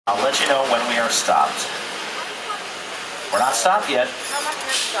I'll let you know when we are stopped. We're not stopped yet.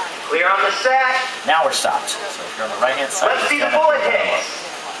 Clear on the set. Now we're stopped. So if you're on the right-hand side, let's see the bullet hits.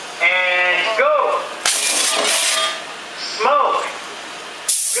 And go. Smoke.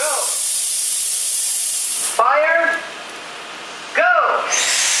 Go. Fire. Go.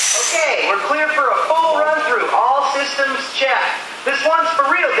 Okay, we're clear for a full run-through. All systems check. This one's for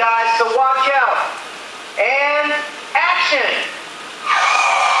real, guys, so watch out. And action.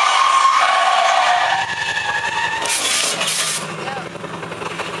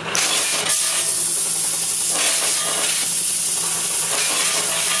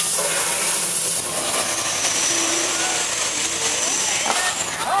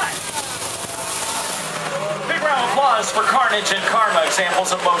 For Carnage and Karma,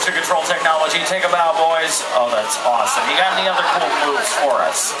 examples of motion control technology. Take a bow, boys. Oh, that's awesome. You got any other cool moves for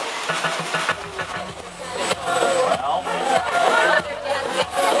us? Well,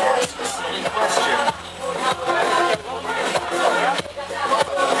 that's a silly question.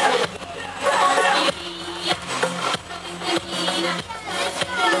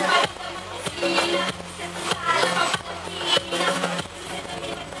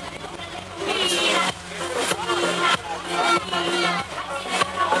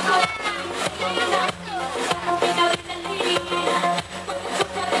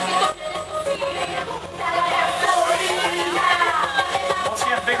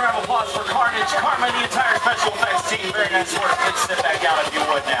 For Carnage, Karma, and the entire special effects team. Very nice work. Please sit back down if you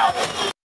would now.